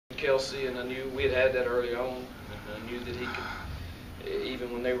Kelsey, and I knew we had that early on. And I knew that he could,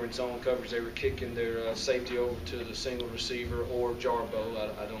 even when they were in zone coverage, they were kicking their safety over to the single receiver or jarbo.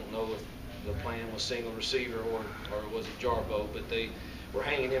 I don't know if the plan was single receiver or was it jarbo, but they were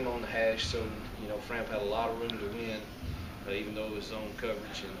hanging him on the hash, so Framp had a lot of room to win, even though it was zone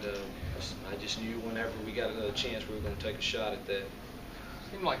coverage, and I just knew whenever we got another chance we were going to take a shot at that.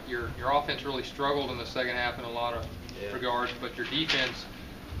 It seemed like your offense really struggled in the second half in a lot of regards, but your defense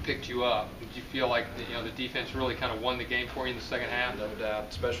picked you up. Did you feel like the defense really kind of won the game for you in the second half? No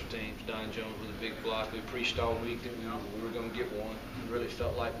doubt. Special teams, Don Jones with a big block. We preached all week that we were going to get one. We really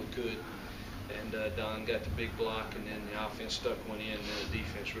felt like we could. And Don got the big block, and then the offense stuck one in, and the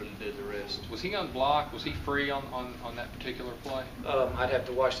defense really did the rest. Was he on block? Was he free on that particular play? I'd have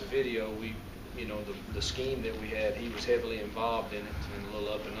to watch the video. The scheme that we had, he was heavily involved in it, and a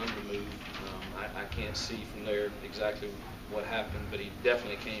little up and under move. I can't see from there exactly what happened, but he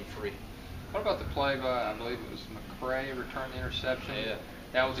definitely came free. What about the play by, I believe it was McCray, return interception? Yeah.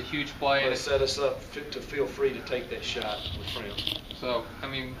 That was a huge play. Well, it set us up to feel free to take that shot with Framp. So,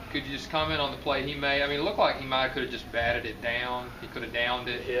 could you just comment on the play he made? It looked like he might could have just batted it down. He could have downed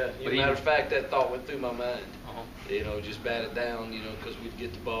it. Yeah, as a matter of fact, that thought went through my mind. Just bat it down, because we'd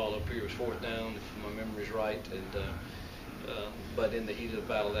get the ball up here. It was fourth down, if my memory's right. But in the heat of the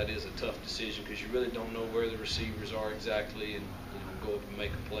battle, that is a tough decision because you really don't know where the receivers are exactly, and go up and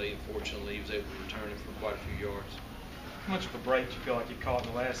make a play. Unfortunately, he was able to return it for quite a few yards. How much of a break do you feel like you caught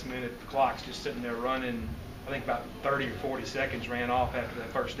in the last minute? The clock's just sitting there running. I think about 30 or 40 seconds ran off after that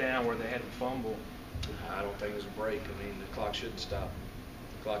first down where they had the fumble. I don't think it was a break. The clock shouldn't stop.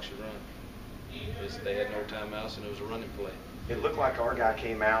 The clock should run. They had no timeouts, and it was a running play. It looked like our guy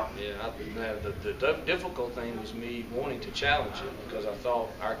came out. Yeah, the difficult thing was me wanting to challenge it because I thought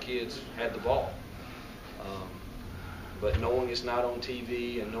our kids had the ball. But knowing it's not on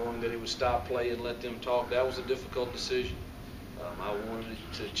TV and knowing that it would stop play and let them talk, that was a difficult decision. I wanted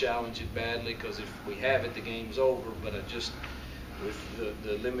to challenge it badly because if we have it, the game's over. But with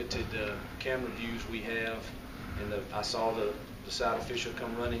the limited camera views we have, and I saw the side official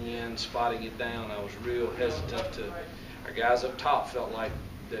come running in, spotting it down, I was real hesitant to. Our guys up top felt like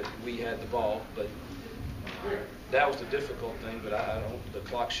that we had the ball, but that was the difficult thing. But the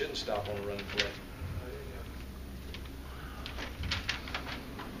clock shouldn't stop on a running play.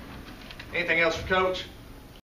 Anything else for Coach?